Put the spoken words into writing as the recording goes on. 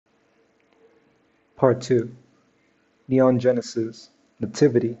Part 2, Neon Genesis,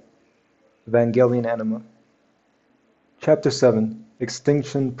 Nativity, Evangelion Anima. Chapter 7,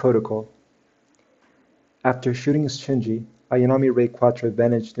 Extinction Protocol. After shooting Shinji, Ayanami Ray Quattro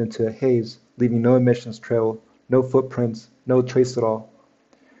vanished into a haze, leaving no emissions trail, no footprints, no trace at all.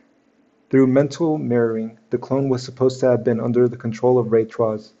 Through mental mirroring, the clone was supposed to have been under the control of Ray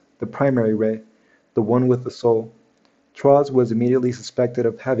Troz, the primary Ray, the one with the soul. Troz was immediately suspected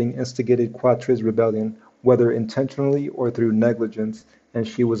of having instigated Quatre's rebellion, whether intentionally or through negligence, and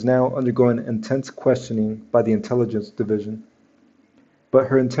she was now undergoing intense questioning by the intelligence division. But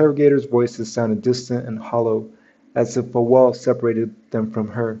her interrogators' voices sounded distant and hollow, as if a wall separated them from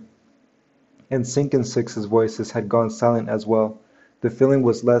her. And Sink and Six's voices had gone silent as well. The feeling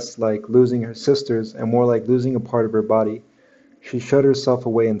was less like losing her sisters and more like losing a part of her body. She shut herself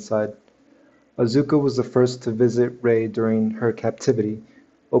away inside. Azuka was the first to visit Ray during her captivity,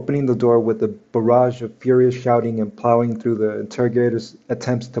 opening the door with a barrage of furious shouting and plowing through the interrogator's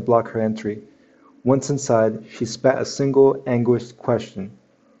attempts to block her entry. Once inside, she spat a single anguished question.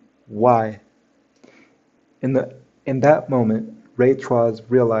 Why? In that moment, Ray Troz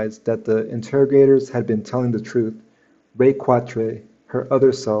realized that the interrogators had been telling the truth. Ray Quatre, her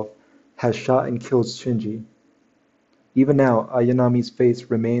other self, had shot and killed Shinji. Even now, Ayanami's face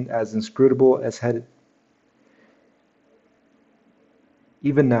remained as inscrutable as had it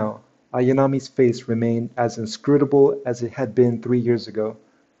had been 3 years ago,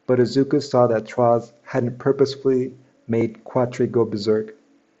 but Azuka saw that Troz hadn't purposefully made Quatre go berserk.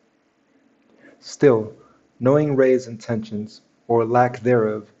 Still, knowing Ray's intentions, or lack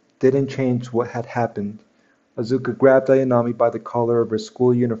thereof, didn't change what had happened. Azuka grabbed Ayanami by the collar of her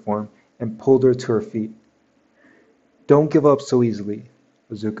school uniform and pulled her to her feet. "Don't give up so easily,"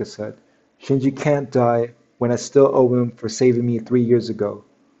 Azuka said. "Shinji can't die when I still owe him for saving me 3 years ago."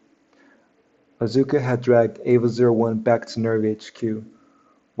 Azuka had dragged Ava-01 back to Nerv HQ,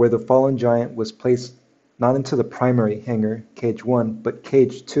 where the fallen giant was placed not into the primary hangar, Cage 1, but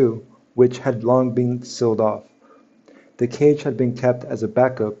Cage 2, which had long been sealed off. The cage had been kept as a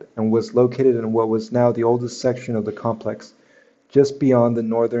backup and was located in what was now the oldest section of the complex, just beyond the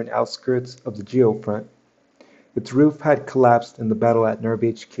northern outskirts of the geofront. Its roof had collapsed in the battle at Nerv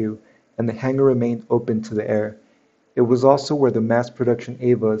HQ, and the hangar remained open to the air. It was also where the mass production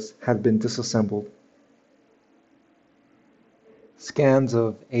Avas had been disassembled. Scans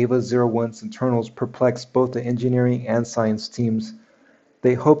of Ava-01's internals perplexed both the engineering and science teams.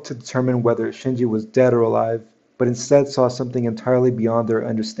 They hoped to determine whether Shinji was dead or alive, but instead saw something entirely beyond their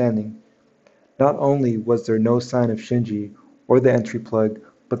understanding. Not only was there no sign of Shinji or the entry plug,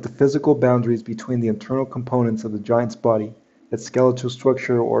 but the physical boundaries between the internal components of the giant's body, its skeletal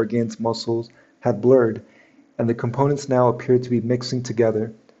structure, organs, muscles, had blurred, and the components now appeared to be mixing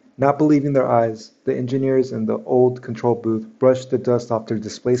together. Not believing their eyes, the engineers in the old control booth brushed the dust off their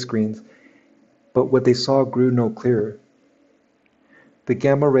display screens, but what they saw grew no clearer. The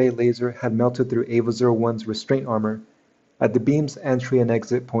gamma-ray laser had melted through Ava-01's restraint armor. At the beam's entry and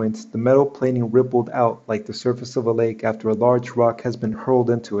exit points, the metal plating rippled out like the surface of a lake after a large rock has been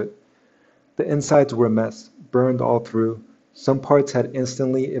hurled into it. The insides were a mess, burned all through. Some parts had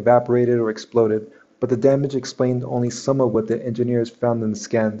instantly evaporated or exploded, but the damage explained only some of what the engineers found in the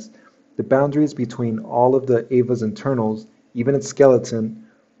scans. The boundaries between all of the Ava's internals, even its skeleton,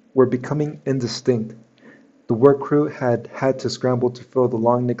 were becoming indistinct. The work crew had had to scramble to fill the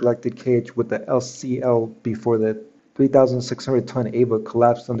long-neglected cage with the LCL before the 3,600-ton Ava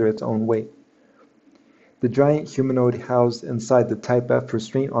collapsed under its own weight. The giant humanoid housed inside the Type F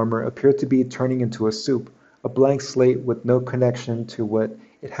restraint armor appeared to be turning into a soup, a blank slate with no connection to what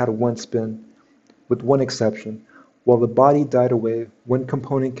it had once been. With one exception, while the body died away, one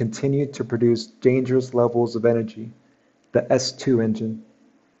component continued to produce dangerous levels of energy: the S2 engine.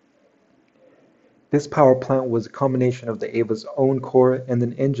 This power plant was a combination of the Ava's own core and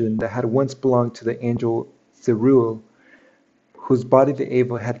an engine that had once belonged to the angel Zeruel, whose body the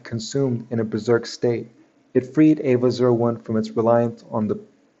Ava had consumed in a berserk state. It freed Ava-01 from its reliance on the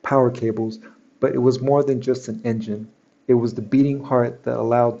power cables, but it was more than just an engine. It was the beating heart that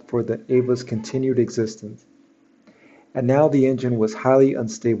allowed for the Ava's continued existence. And now the engine was highly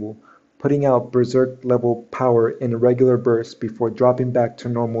unstable, putting out berserk-level power in irregular bursts before dropping back to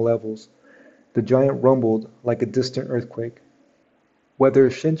normal levels. The giant rumbled like a distant earthquake.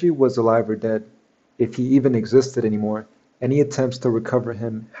 Whether Shinji was alive or dead, if he even existed anymore, any attempts to recover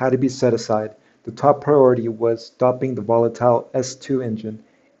him had to be set aside. The top priority was stopping the volatile S2 engine.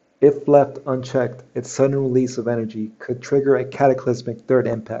 If left unchecked, its sudden release of energy could trigger a cataclysmic third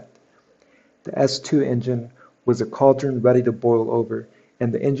impact. The S2 engine was a cauldron ready to boil over,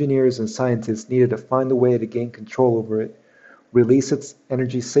 and the engineers and scientists needed to find a way to gain control over it, release its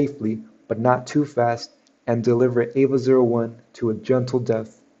energy safely, but not too fast, and deliver Ava-01 to a gentle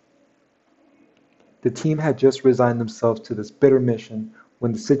death. The team had just resigned themselves to this bitter mission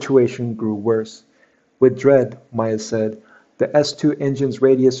when the situation grew worse. With dread, Maya said, "The S2 engine's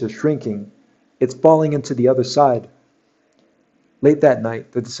radius is shrinking. It's falling into the other side." Late that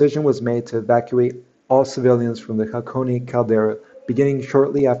night, the decision was made to evacuate all civilians from the Hakone caldera, beginning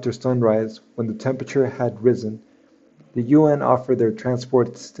shortly after sunrise when the temperature had risen. The UN offered their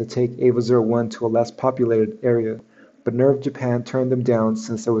transports to take Ava-01 to a less populated area, but Nerv Japan turned them down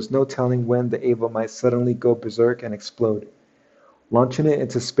since there was no telling when the Ava might suddenly go berserk and explode. Launching it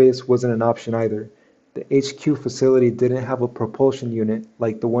into space wasn't an option either. The HQ facility didn't have a propulsion unit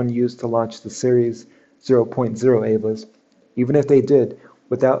like the one used to launch the Series 0.0 Avas. Even if they did,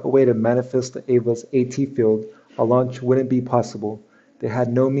 without a way to manifest the Ava's AT field, a launch wouldn't be possible. They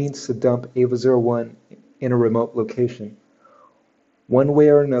had no means to dump Ava-01 in a remote location. One way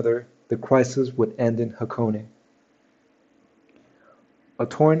or another, the crisis would end in Hakone. A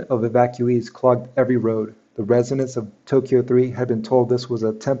torrent of evacuees clogged every road. The residents of Tokyo 3 had been told this was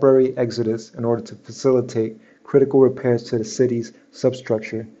a temporary exodus in order to facilitate critical repairs to the city's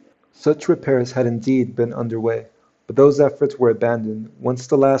substructure. Such repairs had indeed been underway, but those efforts were abandoned. Once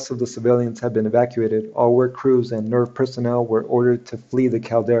the last of the civilians had been evacuated, all work crews and Nerv personnel were ordered to flee the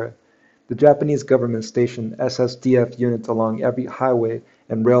caldera. The Japanese government stationed SSDF units along every highway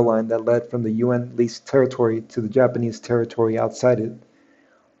and rail line that led from the UN-leased territory to the Japanese territory outside it.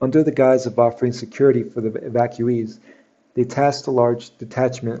 Under the guise of offering security for the evacuees, they tasked a large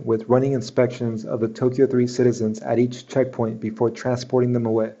detachment with running inspections of the Tokyo 3 citizens at each checkpoint before transporting them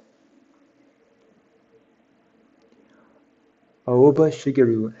away. Aoba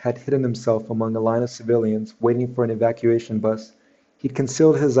Shigeru had hidden himself among a line of civilians waiting for an evacuation bus. He'd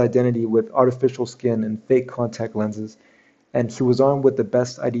concealed his identity with artificial skin and fake contact lenses, and he was armed with the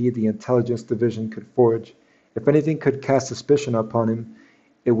best ID the intelligence division could forge. If anything could cast suspicion upon him,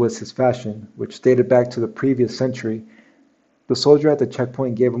 it was his fashion, which dated back to the previous century. The soldier at the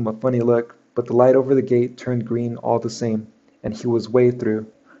checkpoint gave him a funny look, but the light over the gate turned green all the same, and he was waved through.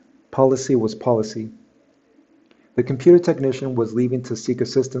 Policy was policy. The computer technician was leaving to seek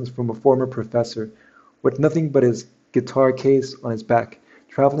assistance from a former professor, with nothing but his guitar case on his back.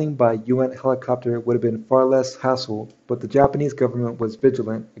 Traveling by UN helicopter would have been far less hassle, but the Japanese government was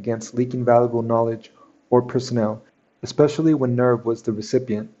vigilant against leaking valuable knowledge or personnel, especially when Nerv was the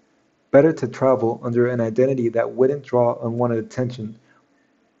recipient. Better to travel under an identity that wouldn't draw unwanted attention.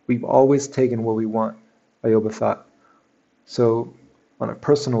 We've always taken what we want, Aoba thought. So, on a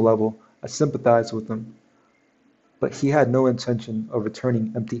personal level, I sympathized with him. But he had no intention of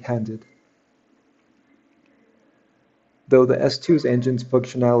returning empty-handed. Though the S2's engine's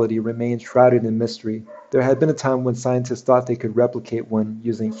functionality remained shrouded in mystery, there had been a time when scientists thought they could replicate one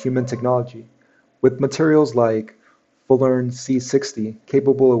using human technology. With materials like Fullerene C60,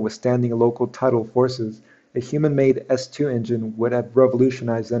 capable of withstanding local tidal forces, a human-made S2 engine would have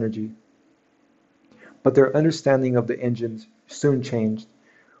revolutionized energy. But their understanding of the engines soon changed.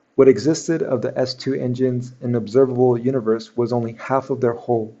 What existed of the S2 engines in observable universe was only half of their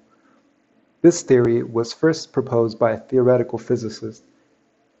whole. This theory was first proposed by a theoretical physicist.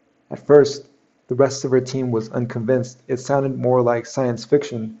 At first, the rest of her team was unconvinced. It sounded more like science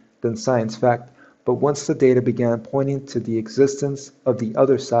fiction than science fact, but once the data began pointing to the existence of the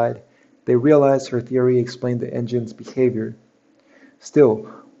other side, they realized her theory explained the engine's behavior. Still,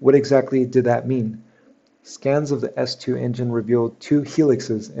 what exactly did that mean? Scans of the S2 engine revealed two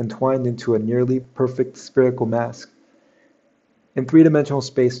helixes entwined into a nearly perfect spherical mass. In three-dimensional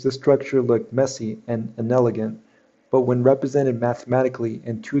space, this structure looked messy and inelegant, but when represented mathematically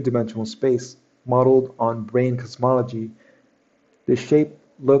in two-dimensional space, modeled on brain cosmology, the shape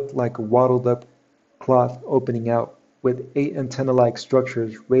looked like a waddled-up cloth opening out, with 8 antenna-like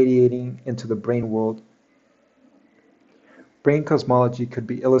structures radiating into the brain world. Brain cosmology could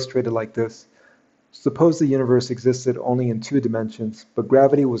be illustrated like this. Suppose the universe existed only in 2 dimensions, but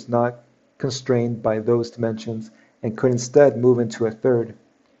gravity was not constrained by those dimensions and could instead move into a third.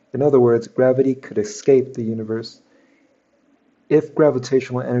 In other words, gravity could escape the universe. If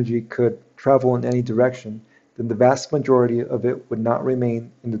gravitational energy could travel in any direction, then the vast majority of it would not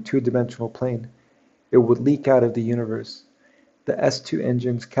remain in the 2-dimensional plane. It would leak out of the universe. The S2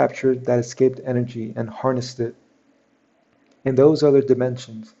 engines captured that escaped energy and harnessed it. In those other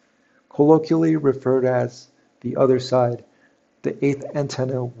dimensions, colloquially referred as the other side, the 8th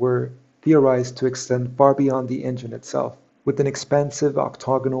antenna were theorized to extend far beyond the engine itself, with an expansive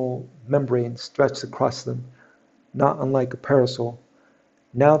octagonal membrane stretched across them, not unlike a parasol.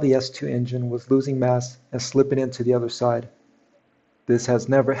 Now the S2 engine was losing mass and slipping into the other side. This has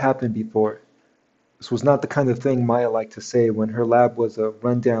never happened before. This was not the kind of thing Maya liked to say when her lab was a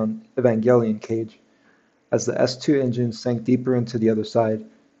run-down Evangelion cage. As the S2 engine sank deeper into the other side,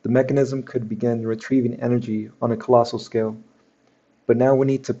 the mechanism could begin retrieving energy on a colossal scale. But now we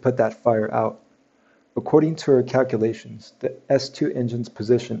need to put that fire out. According to her calculations, the S2 engine's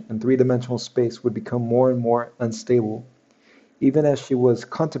position in three-dimensional space would become more and more unstable. Even as she was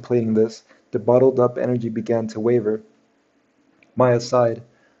contemplating this, the bottled-up energy began to waver. Maya sighed.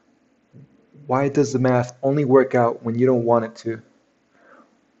 Why does the math only work out when you don't want it to?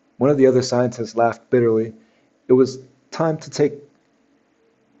 One of the other scientists laughed bitterly. It was time to take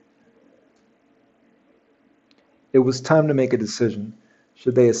It was time to make a decision.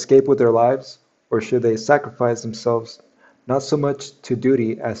 Should they escape with their lives, or should they sacrifice themselves, not so much to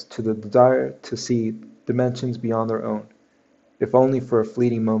duty as to the desire to see dimensions beyond their own, if only for a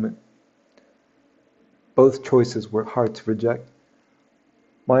fleeting moment? Both choices were hard to reject.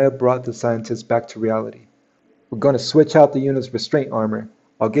 Maya brought the scientists back to reality. We're going to switch out the unit's restraint armor.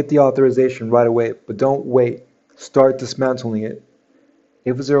 I'll get the authorization right away, but don't wait. Start dismantling it.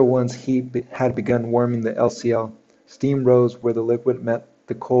 Ava-01's heat had begun warming the LCL. Steam rose where the liquid met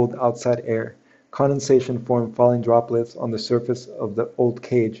the cold outside air. Condensation formed falling droplets on the surface of the old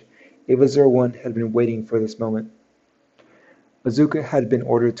cage. Ava-01 had been waiting for this moment. Azuka had been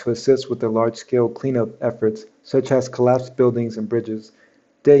ordered to assist with the large-scale cleanup efforts, such as collapsed buildings and bridges.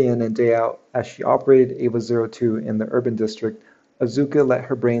 Day in and day out, as she operated Ava-02 in the urban district, Azuka let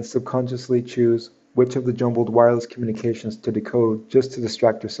her brain subconsciously choose which of the jumbled wireless communications to decode just to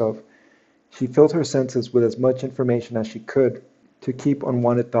distract herself. She filled her senses with as much information as she could to keep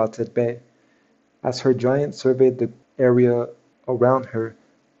unwanted thoughts at bay. As her giant surveyed the area around her,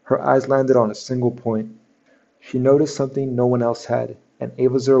 her eyes landed on a single point. She noticed something no one else had, and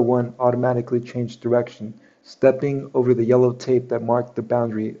Ava-01 automatically changed direction, stepping over the yellow tape that marked the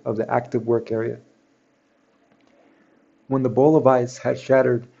boundary of the active work area. When the bowl of ice had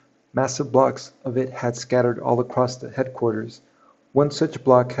shattered, massive blocks of it had scattered all across the headquarters. One such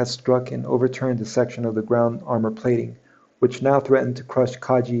block had struck and overturned a section of the ground armor plating, which now threatened to crush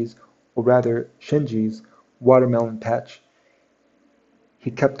Kaji's, or rather Shinji's, watermelon patch. He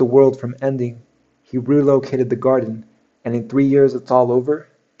kept the world from ending. He relocated the garden, and in 3 years it's all over?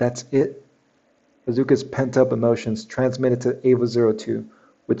 That's it? Azuka's pent-up emotions transmitted to Ava-02,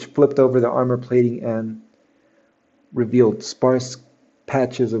 which flipped over the armor plating and revealed sparse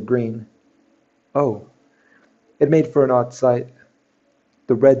patches of green. Oh, it made for an odd sight.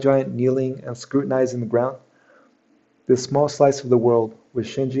 The red giant kneeling and scrutinizing the ground. This small slice of the world,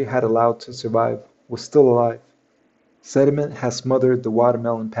 which Shinji had allowed to survive, was still alive. Sediment had smothered the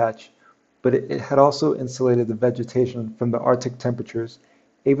watermelon patch, but it had also insulated the vegetation from the Arctic temperatures.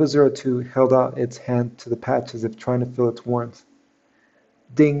 Ava-02 held out its hand to the patch as if trying to feel its warmth.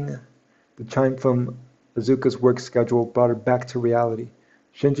 Ding! The chime from Azuka's work schedule brought her back to reality.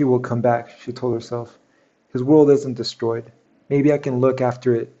 Shinji will come back, she told herself. His world isn't destroyed. Maybe I can look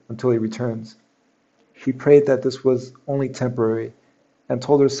after it until he returns. She prayed that this was only temporary, and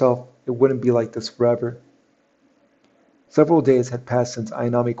told herself it wouldn't be like this forever. Several days had passed since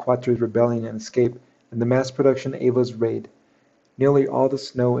Ainami Quattro's rebellion and escape, and the mass production Ava's raid. Nearly all the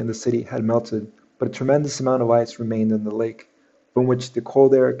snow in the city had melted, but a tremendous amount of ice remained in the lake, from which the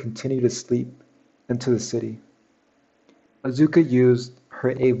cold air continued to seep into the city. Azuka used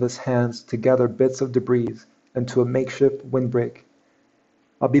her Ava's hands to gather bits of debris into a makeshift windbreak.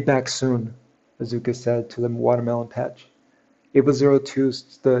 I'll be back soon, Azuka said to the watermelon patch. Ava-02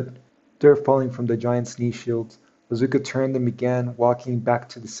 stood, dirt falling from the giant's knee shields. Azuka turned and began walking back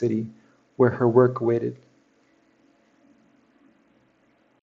to the city, where her work awaited.